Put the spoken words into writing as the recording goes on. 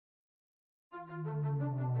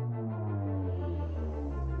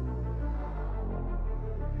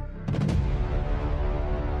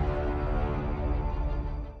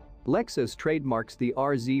Lexus trademarks the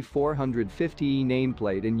RZ450e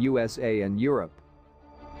nameplate in USA and Europe.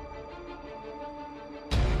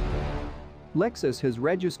 Lexus has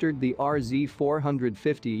registered the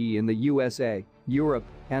RZ450e in the USA, Europe,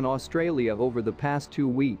 and Australia over the past 2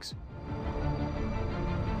 weeks.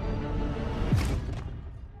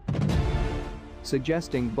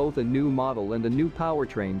 Suggesting both a new model and a new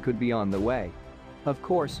powertrain could be on the way. Of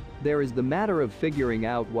course, there is the matter of figuring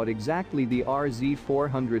out what exactly the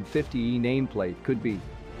RZ450e nameplate could be.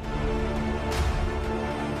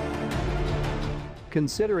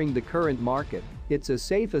 Considering the current market, it's a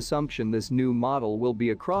safe assumption this new model will be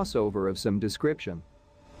a crossover of some description.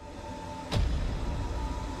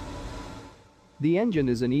 The engine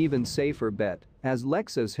is an even safer bet, as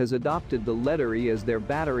Lexus has adopted the letter E as their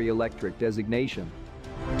battery electric designation.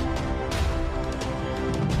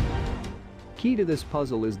 Key to this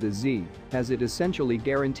puzzle is the Z, as it essentially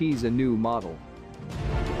guarantees a new model.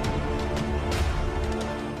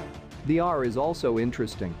 The R is also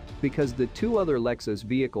interesting, because the two other Lexus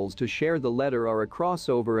vehicles to share the letter are a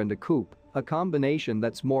crossover and a coupe, a combination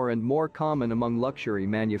that's more and more common among luxury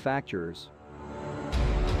manufacturers.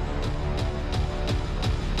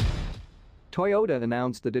 Toyota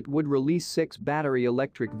announced that it would release 6 battery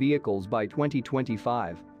electric vehicles by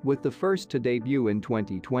 2025, with the first to debut in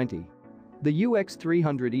 2020. The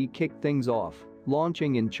UX300e kicked things off,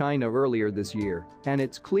 launching in China earlier this year, and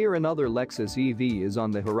it's clear another Lexus EV is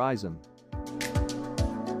on the horizon.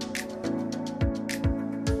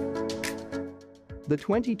 The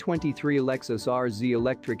 2023 Lexus RZ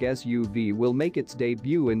electric SUV will make its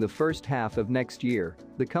debut in the first half of next year,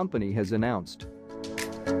 the company has announced.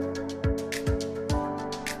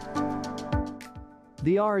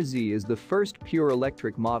 The RZ is the first pure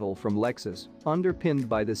electric model from Lexus, underpinned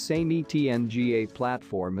by the same ETNGA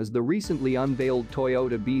platform as the recently unveiled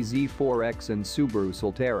Toyota BZ4X and Subaru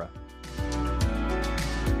Solterra.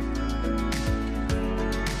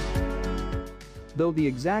 Though the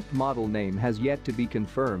exact model name has yet to be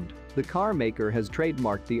confirmed, the car maker has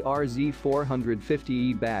trademarked the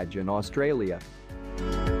RZ450e badge in Australia.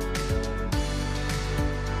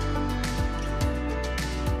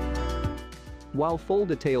 While full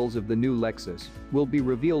details of the new Lexus will be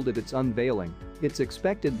revealed at its unveiling, it's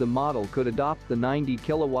expected the model could adopt the 90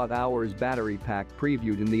 kWh battery pack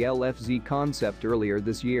previewed in the LFZ concept earlier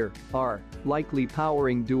this year, likely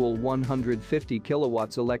powering dual 150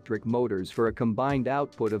 kW electric motors for a combined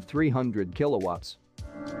output of 300 kW.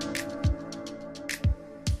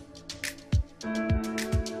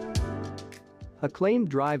 A claimed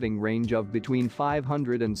driving range of between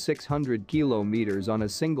 500 and 600 kilometers on a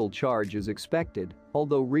single charge is expected,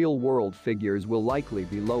 although real-world figures will likely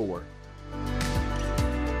be lower.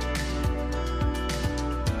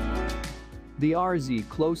 The RZ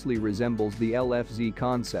closely resembles the LFZ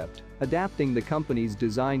concept, adapting the company's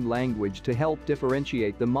design language to help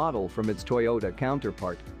differentiate the model from its Toyota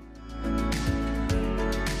counterpart.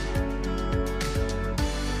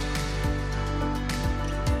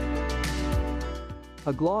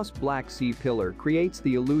 A gloss black C-pillar creates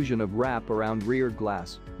the illusion of wrap around rear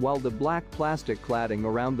glass, while the black plastic cladding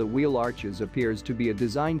around the wheel arches appears to be a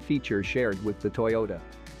design feature shared with the Toyota.